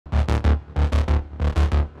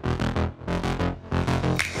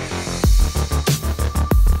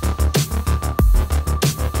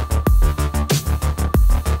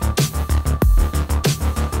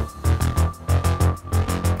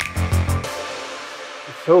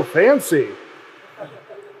So fancy.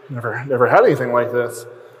 Never had anything like this.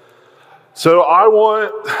 So I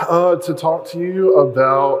want to talk to you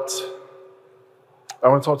about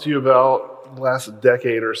the last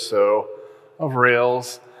decade or so of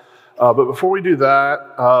Rails. But before we do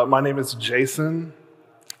that, my name is Jason.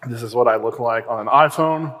 This is what I look like on an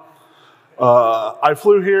iPhone. I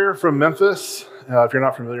flew here from Memphis. If you're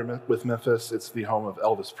not familiar with Memphis, it's the home of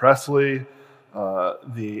Elvis Presley,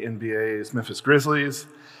 the NBA's Memphis Grizzlies,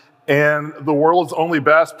 and the world's only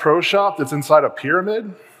Bass Pro Shop that's inside a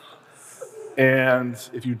pyramid. And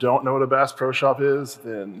if you don't know what a Bass Pro Shop is,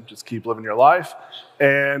 then just keep living your life.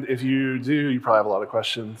 And if you do, you probably have a lot of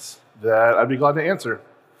questions that I'd be glad to answer.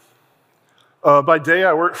 By day,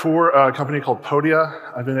 I work for a company called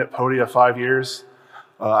Podia. I've been at Podia 5 years.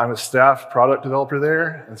 I'm a staff product developer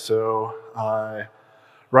there, and so I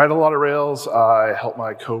write a lot of Rails. I help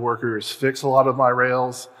my coworkers fix a lot of my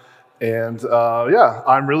Rails. And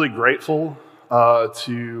I'm really grateful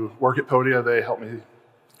to work at Podia. They help me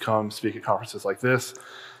come speak at conferences like this.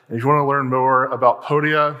 And if you want to learn more about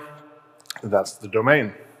Podia, that's the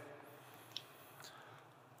domain.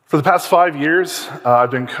 For the past 5 years, I've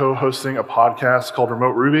been co-hosting a podcast called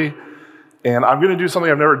Remote Ruby, and I'm going to do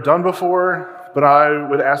something I've never done before, but I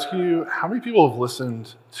would ask you, how many people have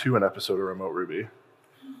listened to an episode of Remote Ruby?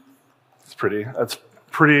 That's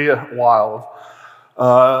pretty wild.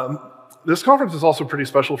 This conference is also pretty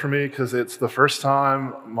special for me because it's the first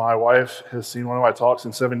time my wife has seen one of my talks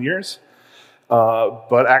in 7 years.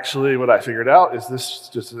 But actually what I figured out is this is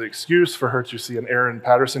just an excuse for her to see an Aaron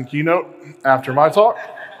Patterson keynote after my talk.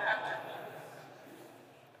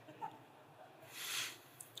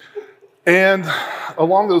 And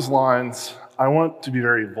along those lines, I want to be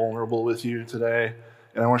very vulnerable with you today,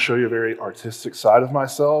 and I want to show you a very artistic side of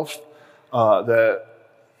myself that,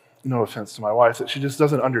 no offense to my wife, that she just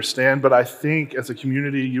doesn't understand, but I think as a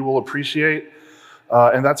community you will appreciate,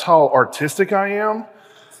 and that's how artistic I am.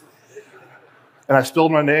 And I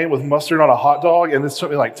spilled my name with mustard on a hot dog, and this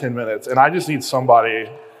took me like 10 minutes, and I just need somebody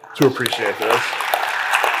to appreciate this.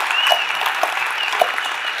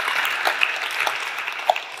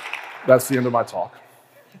 That's the end of my talk.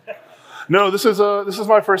 No, this is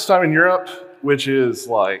my first time in Europe, which is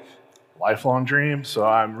like a lifelong dream, so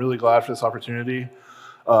I'm really glad for this opportunity.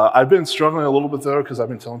 I've been struggling a little bit though, because I've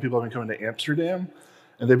been telling people I've been coming to Amsterdam,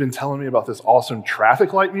 and they've been telling me about this awesome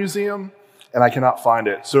traffic light museum, and I cannot find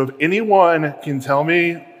it. So if anyone can tell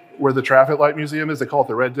me where the traffic light museum is, they call it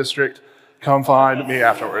the Red District, come find me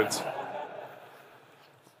afterwards.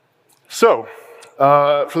 So,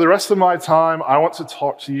 for the rest of my time, I want to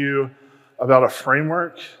talk to you about a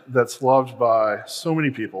framework that's loved by so many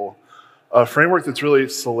people, a framework that's really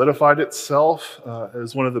solidified itself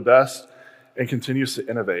as one of the best and continues to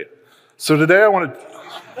innovate. So today I want to...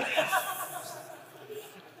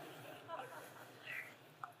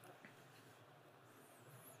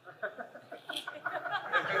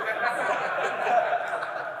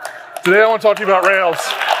 Today I want to talk to you about Rails.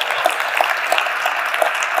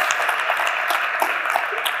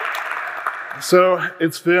 So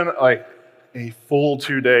it's been like a full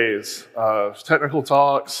 2 days of technical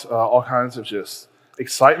talks, all kinds of just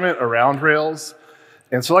excitement around Rails.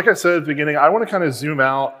 And so like I said at the beginning, I want to kind of zoom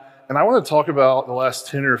out and I want to talk about the last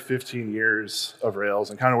 10 or 15 years of Rails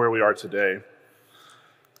and kind of where we are today.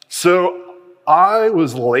 So I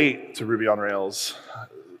was late to Ruby on Rails,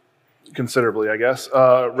 considerably, I guess.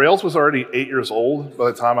 Rails was already 8 years old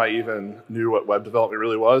by the time I even knew what web development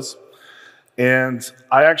really was. And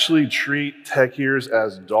I actually treat tech years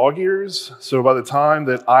as dog years. So by the time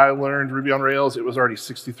that I learned Ruby on Rails, it was already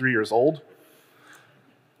 63 years old.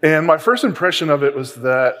 And my first impression of it was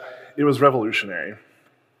that it was revolutionary.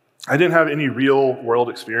 I didn't have any real world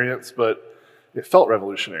experience, but it felt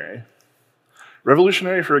revolutionary.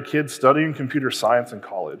 Revolutionary for a kid studying computer science in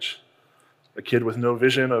college, a kid with no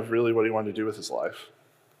vision of really what he wanted to do with his life.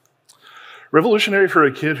 Revolutionary for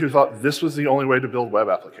a kid who thought this was the only way to build web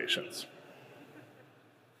applications.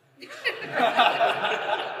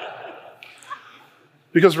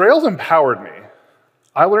 Because Rails empowered me.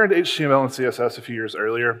 I learned HTML and CSS a few years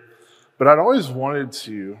earlier, but I'd always wanted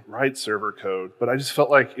to write server code, but I just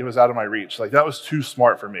felt like it was out of my reach. Like that was too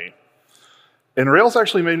smart for me. And Rails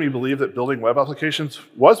actually made me believe that building web applications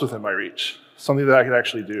was within my reach, something that I could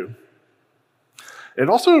actually do. It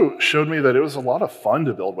also showed me that it was a lot of fun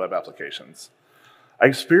to build web applications. I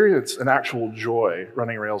experienced an actual joy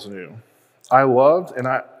running Rails new. I loved, and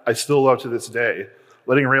I still love to this day,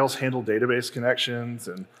 letting Rails handle database connections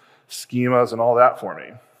and schemas and all that for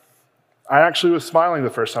me. I actually was smiling the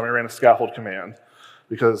first time I ran a scaffold command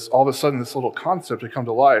because all of a sudden this little concept had come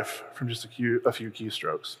to life from just a few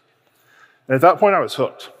keystrokes. And at that point, I was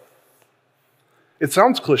hooked. It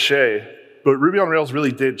sounds cliche, but Ruby on Rails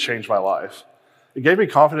really did change my life. It gave me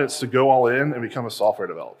confidence to go all in and become a software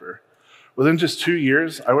developer. Within just 2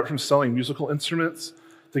 years, I went from selling musical instruments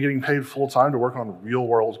to getting paid full-time to work on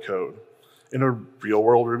real-world code in a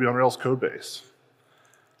real-world Ruby on Rails code base.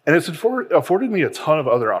 And it's afforded me a ton of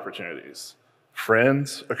other opportunities,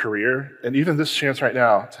 friends, a career, and even this chance right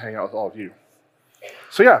now to hang out with all of you.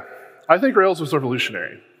 So yeah, I think Rails was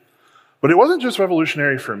revolutionary. But it wasn't just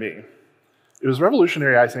revolutionary for me. It was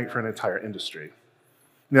revolutionary, I think, for an entire industry.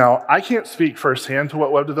 Now, I can't speak firsthand to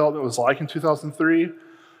what web development was like in 2003,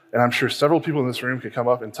 and I'm sure several people in this room could come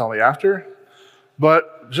up and tell me after,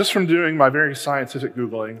 but just from doing my very scientific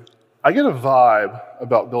Googling, I get a vibe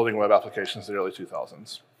about building web applications in the early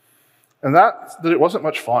 2000s. And that it wasn't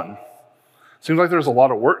much fun. It seemed like there was a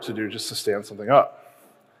lot of work to do just to stand something up.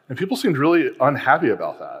 And people seemed really unhappy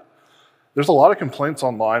about that. There's a lot of complaints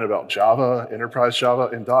online about Java, Enterprise Java,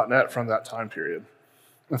 and .NET from that time period.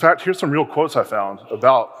 In fact, here's some real quotes I found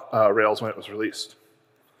about Rails when it was released.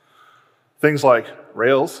 Things like,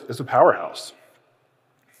 Rails is a powerhouse.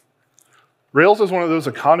 Rails is one of those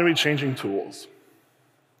economy-changing tools.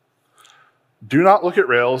 Do not look at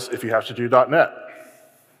Rails if you have to do .NET.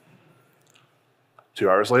 2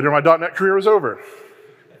 hours later, my .NET career was over.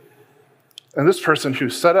 And this person who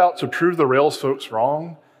set out to prove the Rails folks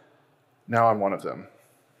wrong, now I'm one of them.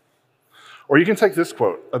 Or you can take this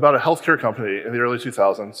quote about a healthcare company in the early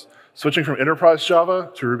 2000s switching from Enterprise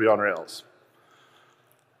Java to Ruby on Rails.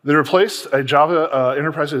 They replaced a Java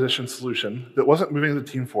Enterprise Edition solution that wasn't moving the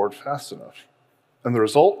team forward fast enough. And the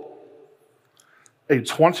result? A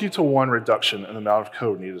 20-to-1 reduction in the amount of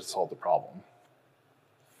code needed to solve the problem.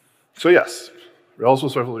 So yes, Rails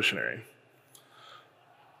was revolutionary.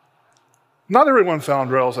 Not everyone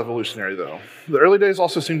found Rails evolutionary, though. The early days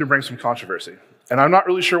also seemed to bring some controversy, and I'm not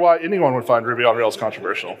really sure why anyone would find Ruby on Rails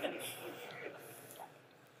controversial.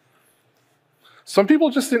 Some people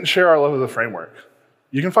just didn't share our love of the framework.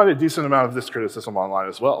 You can find a decent amount of this criticism online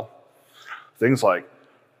as well. Things like,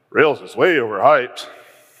 Rails is way overhyped.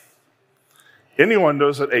 Anyone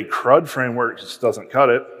knows that a CRUD framework just doesn't cut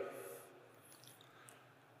it.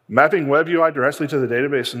 Mapping web UI directly to the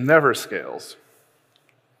database never scales.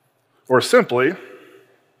 Or simply,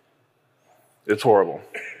 it's horrible.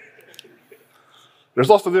 There's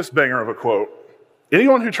also this banger of a quote.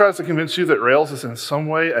 Anyone who tries to convince you that Rails is in some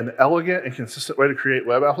way an elegant and consistent way to create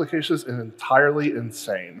web applications is entirely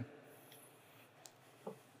insane.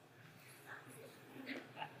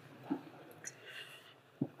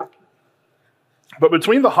 But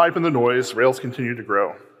between the hype and the noise, Rails continued to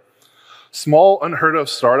grow. Small, unheard of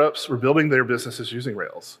startups were building their businesses using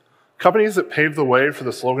Rails. Companies that paved the way for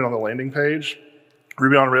the slogan on the landing page,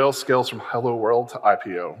 Ruby on Rails scales from hello world to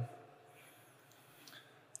IPO.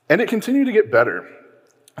 And it continued to get better.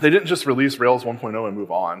 They didn't just release Rails 1.0 and move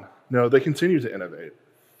on. No, they continued to innovate.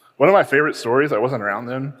 One of my favorite stories, I wasn't around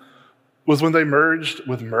then, was when they merged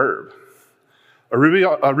with Merb, a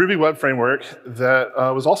Ruby web framework that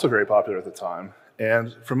was also very popular at the time.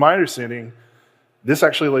 And from my understanding, this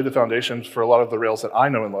actually laid the foundation for a lot of the Rails that I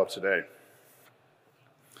know and love today.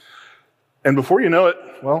 And before you know it,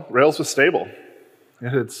 well, Rails was stable. It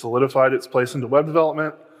had solidified its place into web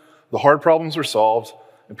development, the hard problems were solved,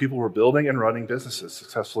 and people were building and running businesses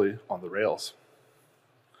successfully on the Rails.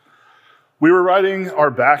 We were writing our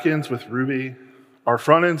backends with Ruby, our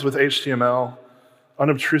frontends with HTML,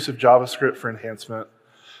 unobtrusive JavaScript for enhancement.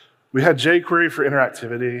 We had jQuery for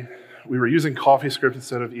interactivity. We were using CoffeeScript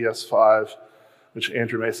instead of ES5, which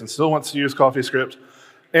Andrew Mason still wants to use CoffeeScript.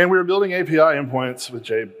 And we were building API endpoints with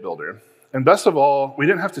JBuilder. And best of all, we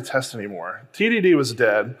didn't have to test anymore. TDD was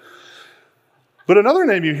dead. But another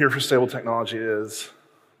name you hear for stable technology is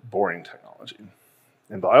boring technology.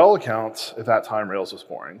 And by all accounts, at that time, Rails was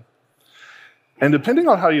boring. And depending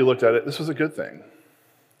on how you looked at it, this was a good thing.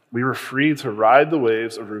 We were free to ride the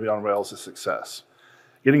waves of Ruby on Rails' success,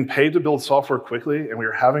 getting paid to build software quickly, and we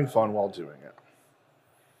were having fun while doing it.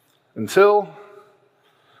 Until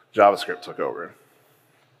JavaScript took over.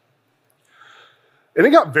 And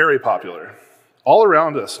it got very popular. All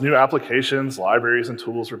around us, new applications, libraries, and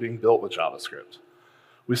tools were being built with JavaScript.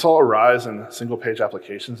 We saw a rise in single-page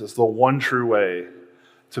applications as the one true way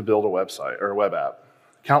to build a website or a web app.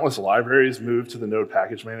 Countless libraries moved to the Node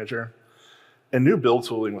package manager, and new build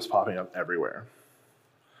tooling was popping up everywhere.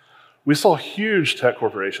 We saw huge tech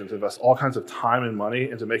corporations invest all kinds of time and money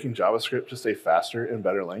into making JavaScript just a faster and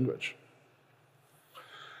better language.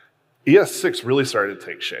 ES6 really started to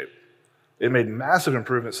take shape. It made massive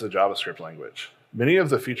improvements to the JavaScript language. Many of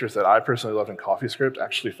the features that I personally loved in CoffeeScript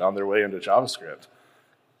actually found their way into JavaScript,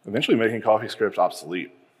 eventually making CoffeeScript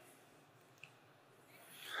obsolete.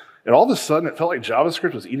 And all of a sudden, it felt like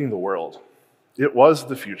JavaScript was eating the world. It was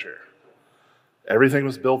the future. Everything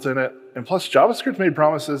was built in it, and plus JavaScript made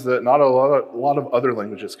promises that not a lot of other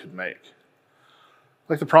languages could make.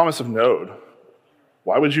 Like the promise of Node.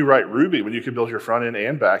 Why would you write Ruby when you could build your front end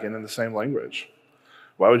and back end in the same language?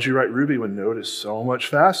 Why would you write Ruby when Node is so much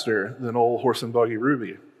faster than old horse and buggy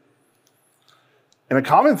Ruby? And a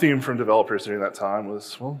common theme from developers during that time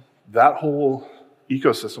was, well, that whole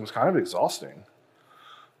ecosystem was kind of exhausting.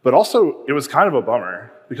 But also, it was kind of a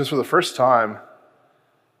bummer, because for the first time,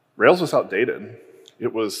 Rails was outdated.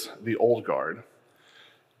 It was the old guard.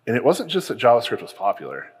 And it wasn't just that JavaScript was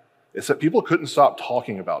popular. It's that people couldn't stop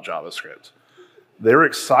talking about JavaScript. They were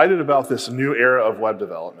excited about this new era of web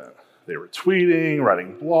development. They were tweeting,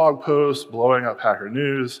 writing blog posts, blowing up Hacker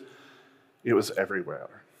News. It was everywhere.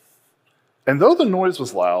 And though the noise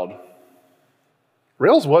was loud,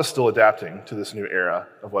 Rails was still adapting to this new era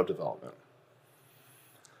of web development.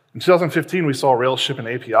 In 2015, we saw Rails ship an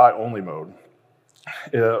API-only mode,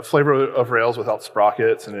 a flavor of Rails without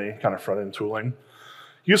sprockets and any kind of front-end tooling.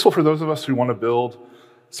 Useful for those of us who want to build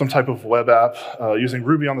some type of web app using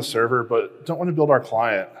Ruby on the server, but don't want to build our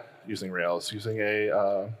client using Rails, using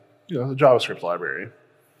a the JavaScript library.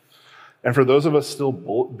 And for those of us still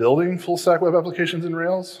building full-stack web applications in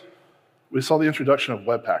Rails, we saw the introduction of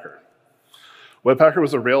Webpacker. Webpacker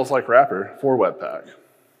was a Rails-like wrapper for Webpack.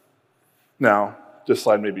 Now, this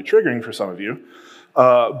slide may be triggering for some of you,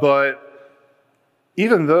 but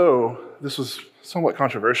even though this was somewhat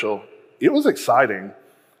controversial, it was exciting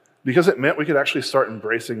because it meant we could actually start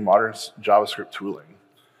embracing modern JavaScript tooling.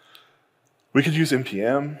 We could use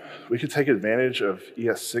NPM, we could take advantage of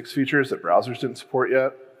ES6 features that browsers didn't support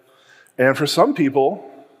yet, and for some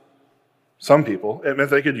people, it meant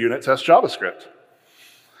they could unit test JavaScript.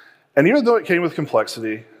 And even though it came with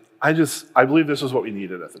complexity, I believe this was what we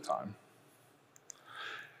needed at the time.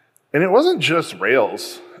 And it wasn't just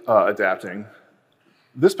Rails adapting.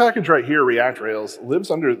 This package right here, React Rails,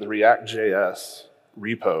 lives under the React.js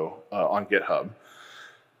repo on GitHub.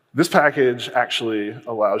 This package actually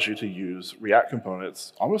allows you to use React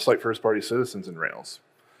components almost like first-party citizens in Rails.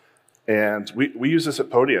 And we use this at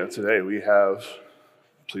Podia today. We have,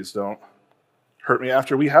 please don't hurt me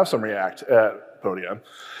after, we have some React at Podia.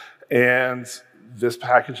 And this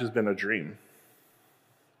package has been a dream.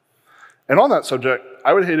 And on that subject,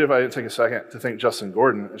 I would hate it if I didn't take a second to thank Justin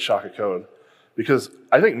Gordon at Shaka Code, because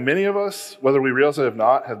I think many of us, whether we realize it or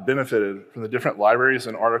not, have benefited from the different libraries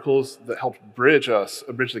and articles that helped bridge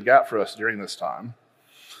the gap for us during this time.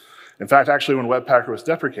 In fact, actually, when Webpacker was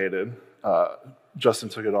deprecated, Justin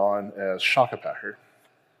took it on as Shakapacker.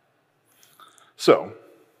 So,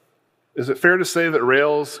 is it fair to say that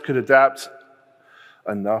Rails could adapt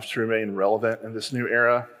enough to remain relevant in this new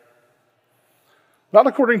era? Not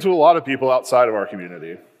according to a lot of people outside of our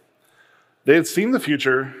community. They had seen the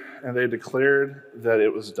future, and they declared that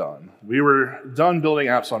it was done. We were done building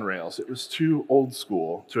apps on Rails. It was too old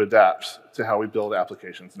school to adapt to how we build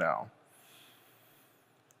applications now.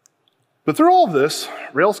 But through all of this,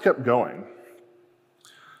 Rails kept going.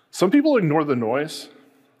 Some people ignored the noise.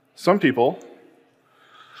 Some people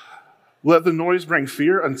let the noise bring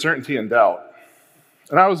fear, uncertainty, and doubt.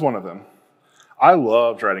 And I was one of them. I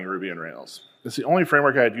loved writing Ruby and Rails. It's the only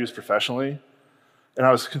framework I had used professionally, and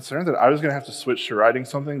I was concerned that I was going to have to switch to writing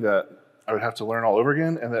something that I would have to learn all over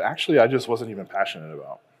again, and that actually I just wasn't even passionate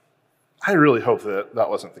about. I really hoped that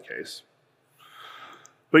that wasn't the case.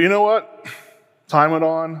 But you know what? Time went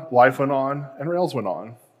on, life went on, and Rails went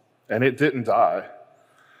on, and it didn't die.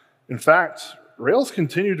 In fact, Rails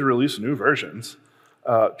continued to release new versions.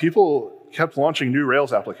 People kept launching new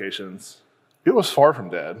Rails applications. It was far from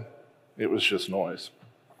dead. It was just noise.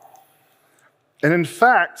 And in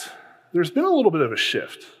fact, there's been a little bit of a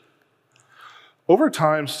shift. Over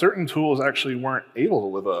time, certain tools actually weren't able to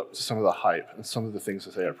live up to some of the hype and some of the things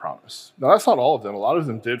that they had promised. Now, that's not all of them. A lot of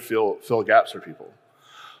them did fill gaps for people.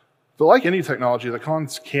 But like any technology, the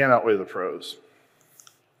cons can outweigh the pros.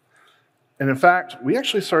 And in fact, we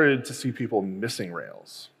actually started to see people missing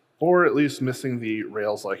Rails, or at least missing the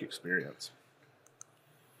Rails-like experience.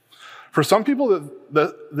 For some people,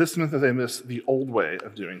 this meant that they missed the old way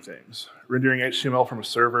of doing things, rendering HTML from a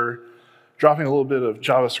server, dropping a little bit of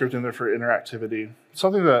JavaScript in there for interactivity,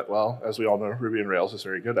 something that, well, as we all know, Ruby and Rails is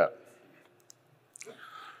very good at.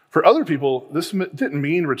 For other people, this didn't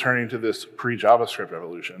mean returning to this pre-JavaScript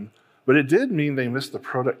evolution, but it did mean they missed the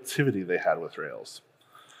productivity they had with Rails.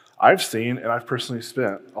 I've seen, and I've personally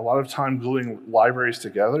spent, a lot of time gluing libraries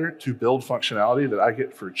together to build functionality that I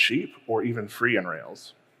get for cheap or even free in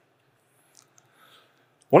Rails.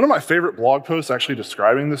 One of my favorite blog posts actually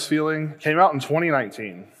describing this feeling came out in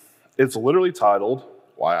 2019. It's literally titled,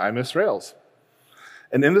 why I miss Rails.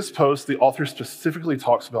 And in this post, the author specifically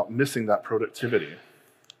talks about missing that productivity.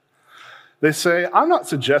 They say, I'm not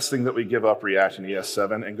suggesting that we give up React and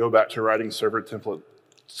ES7 and go back to writing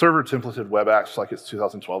server-templated web apps like it's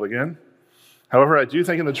 2012 again. However, I do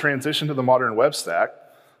think in the transition to the modern web stack,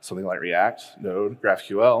 something like React, Node,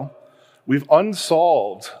 GraphQL, we've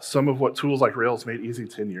unsolved some of what tools like Rails made easy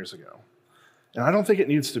 10 years ago. And I don't think it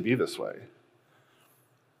needs to be this way.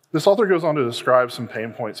 This author goes on to describe some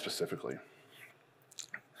pain points specifically.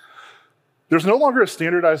 There's no longer a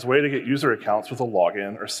standardized way to get user accounts with a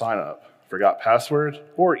login or sign up, forgot password,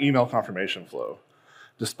 or email confirmation flow,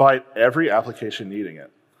 despite every application needing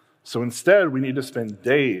it. So instead, we need to spend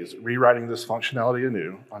days rewriting this functionality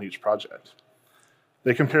anew on each project.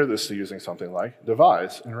 They compare this to using something like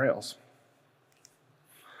Devise in Rails.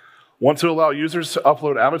 Want to allow users to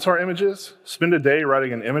upload avatar images? Spend a day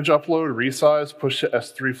writing an image upload, resize, push to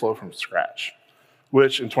S3 flow from scratch,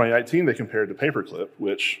 which in 2019 they compared to Paperclip,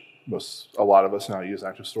 which a lot of us now use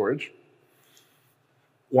active storage.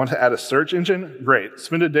 Want to add a search engine? Great.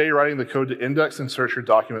 Spend a day writing the code to index and search your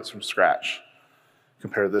documents from scratch.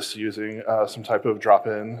 Compare this to using some type of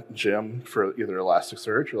drop-in gem for either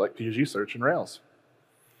Elasticsearch or like PG search in Rails.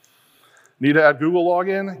 Need to add Google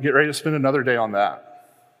login? Get ready to spend another day on that,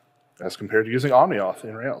 as compared to using OmniAuth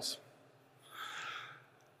in Rails.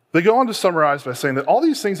 They go on to summarize by saying that all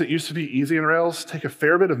these things that used to be easy in Rails take a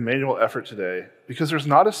fair bit of manual effort today because there's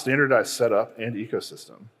not a standardized setup and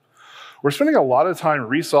ecosystem. We're spending a lot of time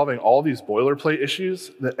resolving all these boilerplate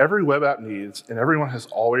issues that every web app needs and everyone has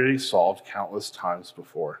already solved countless times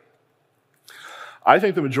before. I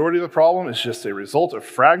think the majority of the problem is just a result of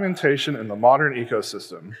fragmentation in the modern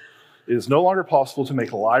ecosystem. It is no longer possible to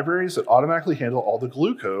make libraries that automatically handle all the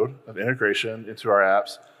glue code of integration into our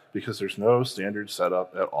apps because there's no standard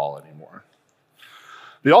setup at all anymore.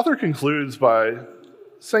 The author concludes by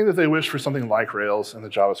saying that they wish for something like Rails in the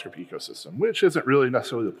JavaScript ecosystem, which isn't really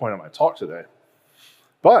necessarily the point of my talk today.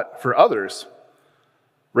 But for others,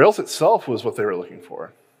 Rails itself was what they were looking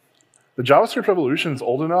for. The JavaScript revolution is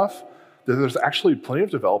old enough that there's actually plenty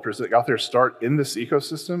of developers that got their start in this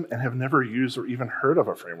ecosystem and have never used or even heard of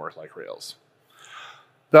a framework like Rails.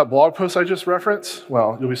 That blog post I just referenced,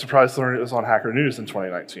 well, you'll be surprised to learn it was on Hacker News in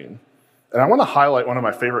 2019. And I want to highlight one of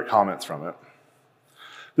my favorite comments from it.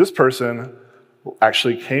 This person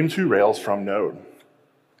actually came to Rails from Node.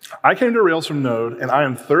 I came to Rails from Node, and I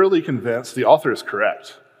am thoroughly convinced the author is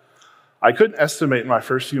correct. I couldn't estimate in my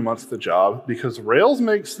first few months at the job because Rails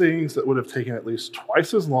makes things that would have taken at least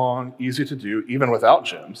twice as long, easy to do, even without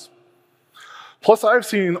gems. Plus, I've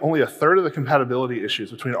seen only a third of the compatibility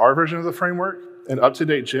issues between our version of the framework and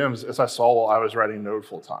up-to-date gems as I saw while I was writing Node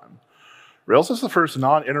full-time. Rails is the first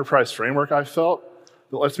non-enterprise framework I've felt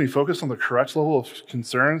that lets me focus on the correct level of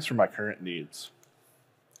concerns for my current needs.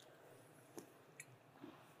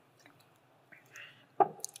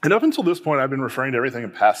 And up until this point, I've been referring to everything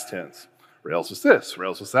in past tense. Rails is this,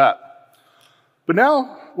 Rails is that. But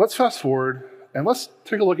now, let's fast forward and let's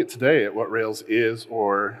take a look at today at what Rails is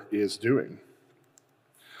or is doing.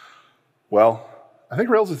 Well, I think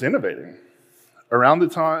Rails is innovating. Around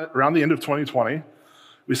the end of 2020,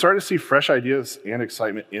 we started to see fresh ideas and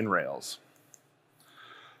excitement in Rails.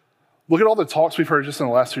 Look at all the talks we've heard just in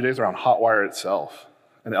the last 2 days around Hotwire itself,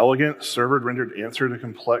 an elegant server-rendered answer to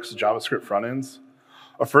complex JavaScript frontends,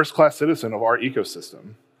 a first-class citizen of our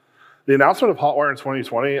ecosystem. The announcement of Hotwire in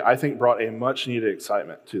 2020, I think, brought a much-needed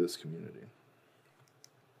excitement to this community.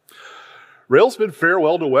 Rails bid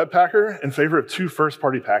farewell to Webpacker in favor of two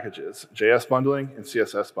first-party packages, JS bundling and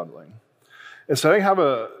CSS bundling. Instead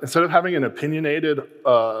of having an opinionated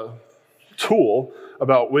tool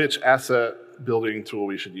about which asset building tool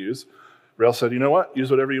we should use, Rails said, you know what, use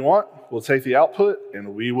whatever you want, we'll take the output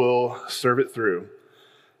and we will serve it through.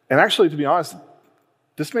 And actually, to be honest,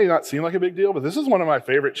 this may not seem like a big deal, but this is one of my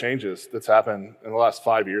favorite changes that's happened in the last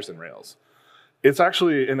 5 years in Rails. It's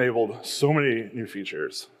actually enabled so many new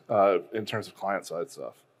features in terms of client-side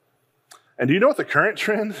stuff. And do you know what the current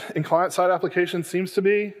trend in client-side applications seems to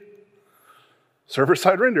be?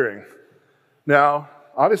 Server-side rendering. Now,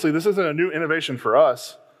 obviously, this isn't a new innovation for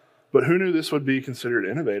us, but who knew this would be considered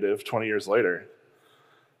innovative 20 years later?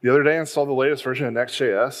 The other day, I installed the latest version of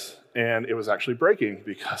Next.js, and it was actually breaking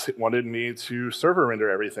because it wanted me to server render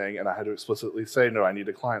everything, and I had to explicitly say, no, I need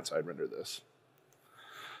to client-side render this.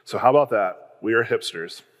 So how about that? We are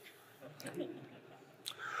hipsters.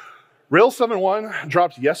 Rails 7.1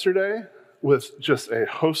 dropped yesterday with just a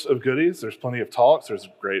host of goodies. There's plenty of talks. There's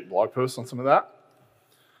great blog posts on some of that.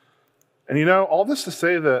 And you know, all this to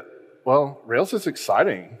say that, well, Rails is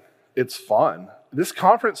exciting. It's fun. This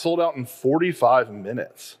conference sold out in 45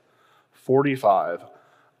 minutes. 45.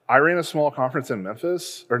 I ran a small conference in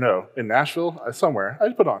Memphis, or no, in Nashville, somewhere. I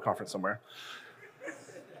put on a conference somewhere.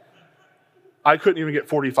 I couldn't even get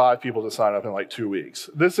 45 people to sign up in like 2 weeks.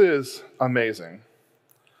 This is amazing.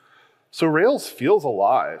 So Rails feels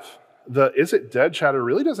alive. The is it dead chatter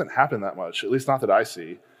really doesn't happen that much, at least not that I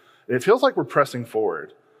see. It feels like we're pressing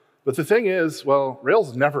forward. But the thing is, well,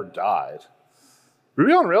 Rails never died.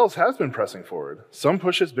 Ruby on Rails has been pressing forward. Some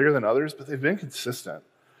pushes bigger than others, but they've been consistent.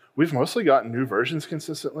 We've mostly gotten new versions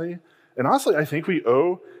consistently. And honestly, I think we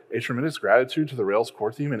owe a tremendous gratitude to the Rails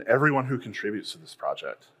core team and everyone who contributes to this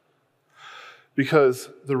project. Because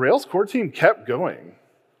the Rails core team kept going.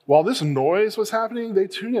 While this noise was happening, they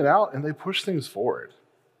tuned it out and they pushed things forward.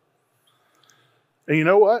 And you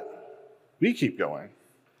know what? We keep going.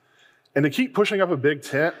 And to keep pushing up a big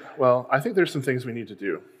tent, well, I think there's some things we need to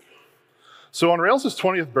do. So on Rails'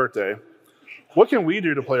 20th birthday, what can we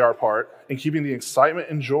do to play our part in keeping the excitement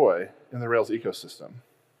and joy in the Rails ecosystem?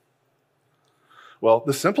 Well,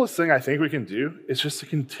 the simplest thing I think we can do is just to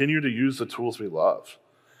continue to use the tools we love.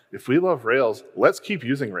 If we love Rails, let's keep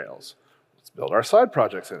using Rails. Let's build our side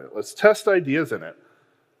projects in it. Let's test ideas in it.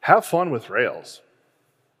 Have fun with Rails.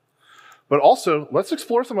 But also, let's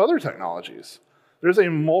explore some other technologies. There's a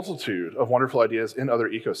multitude of wonderful ideas in other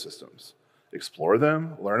ecosystems. Explore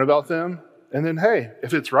them, learn about them, and then, hey,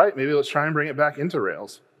 if it's right, maybe let's try and bring it back into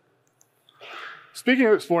Rails. Speaking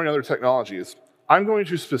of exploring other technologies, I'm going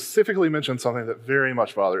to specifically mention something that very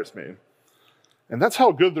much bothers me. And that's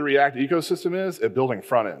how good the React ecosystem is at building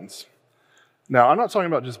front ends. Now, I'm not talking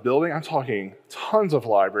about just building, I'm talking tons of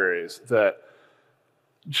libraries that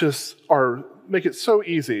just make it so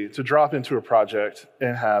easy to drop into a project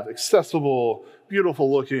and have accessible,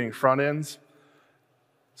 beautiful looking front ends.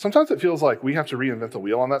 Sometimes it feels like we have to reinvent the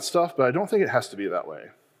wheel on that stuff, but I don't think it has to be that way.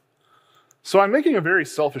 So I'm making a very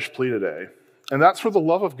selfish plea today, and that's for the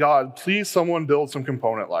love of God, please someone build some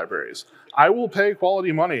component libraries. I will pay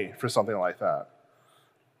quality money for something like that.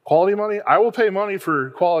 Quality money? I will pay money for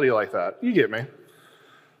quality like that. You get me.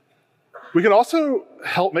 We can also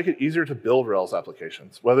help make it easier to build Rails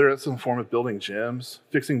applications, whether it's in the form of building gems,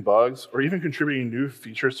 fixing bugs, or even contributing new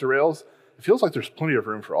features to Rails. It feels like there's plenty of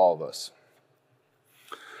room for all of us.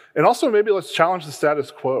 And also, maybe let's challenge the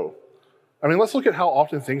status quo. I mean, let's look at how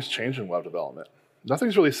often things change in web development.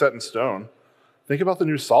 Nothing's really set in stone. Think about the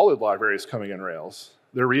new solid libraries coming in Rails.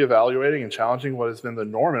 They're reevaluating and challenging what has been the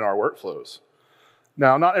norm in our workflows.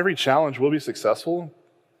 Now, not every challenge will be successful,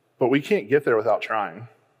 but we can't get there without trying.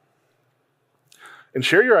 And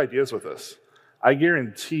share your ideas with us. I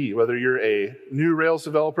guarantee, whether you're a new Rails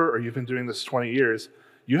developer or you've been doing this 20 years,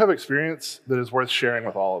 you have experience that is worth sharing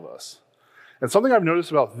with all of us. And something I've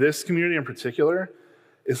noticed about this community in particular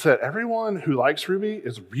is that everyone who likes Ruby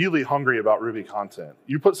is really hungry about Ruby content.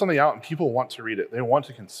 You put something out and people want to read it. They want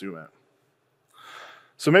to consume it.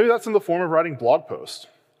 So maybe that's in the form of writing blog posts.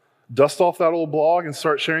 Dust off that old blog and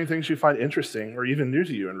start sharing things you find interesting or even new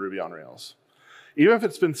to you in Ruby on Rails. Even if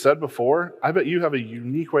it's been said before, I bet you have a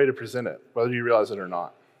unique way to present it, whether you realize it or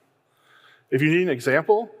not. If you need an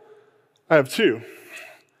example, I have two.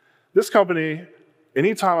 This company,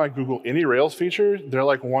 anytime I Google any Rails feature, they're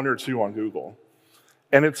like 1 or 2 on Google.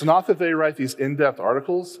 And it's not that they write these in-depth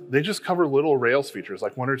articles, they just cover little Rails features,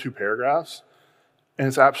 like 1 or 2 paragraphs, and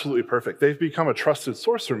it's absolutely perfect. They've become a trusted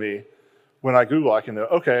source for me. When I Google, I can know,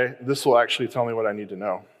 okay, this will actually tell me what I need to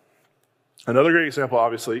know. Another great example,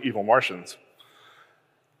 obviously, Evil Martians.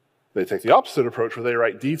 They take the opposite approach where they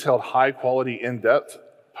write detailed, high-quality, in-depth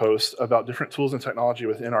posts about different tools and technology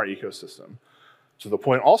within our ecosystem. To the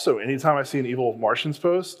point also, anytime I see an Evil Martians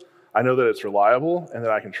post, I know that it's reliable and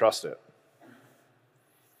that I can trust it.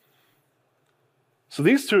 So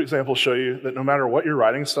these 2 examples show you that no matter what your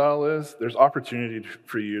writing style is, there's opportunity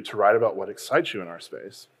for you to write about what excites you in our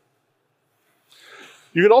space.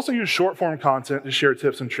 You could also use short-form content to share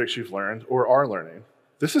tips and tricks you've learned or are learning.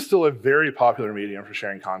 This is still a very popular medium for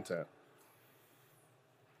sharing content.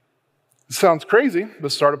 It sounds crazy,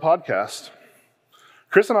 but start a podcast.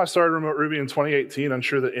 Chris and I started Remote Ruby in 2018,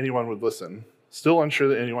 unsure that anyone would listen. Still unsure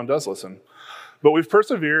that anyone does listen. But we've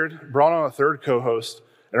persevered, brought on a 3rd co-host,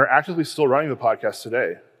 and are actively still running the podcast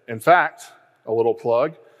today. In fact, a little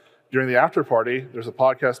plug, during the after party, there's a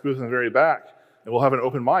podcast booth in the very back, and we'll have an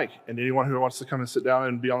open mic, and anyone who wants to come and sit down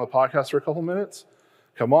and be on the podcast for a couple minutes,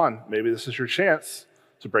 come on, maybe this is your chance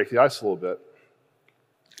to break the ice a little bit.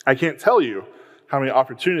 I can't tell you how many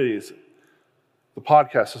opportunities the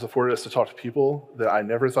podcast has afforded us to talk to people that I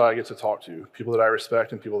never thought I'd get to talk to, people that I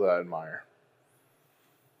respect and people that I admire.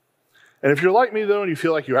 And if you're like me, though, and you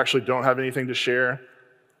feel like you actually don't have anything to share,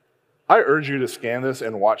 I urge you to scan this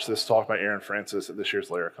and watch this talk by Aaron Francis at this year's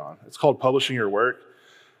LayerCon. It's called Publishing Your Work.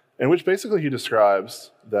 in which basically he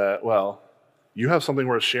describes that, well, you have something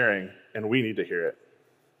worth sharing, and we need to hear it.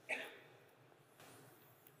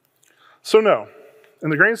 So no, in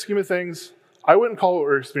the grand scheme of things, I wouldn't call what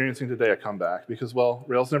we're experiencing today a comeback because, well,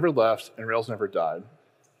 Rails never left and Rails never died.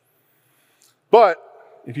 But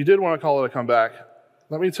if you did want to call it a comeback,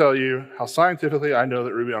 let me tell you how scientifically I know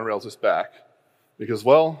that Ruby on Rails is back. Because,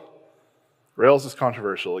 well, Rails is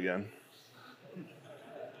controversial again.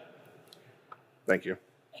 Thank you.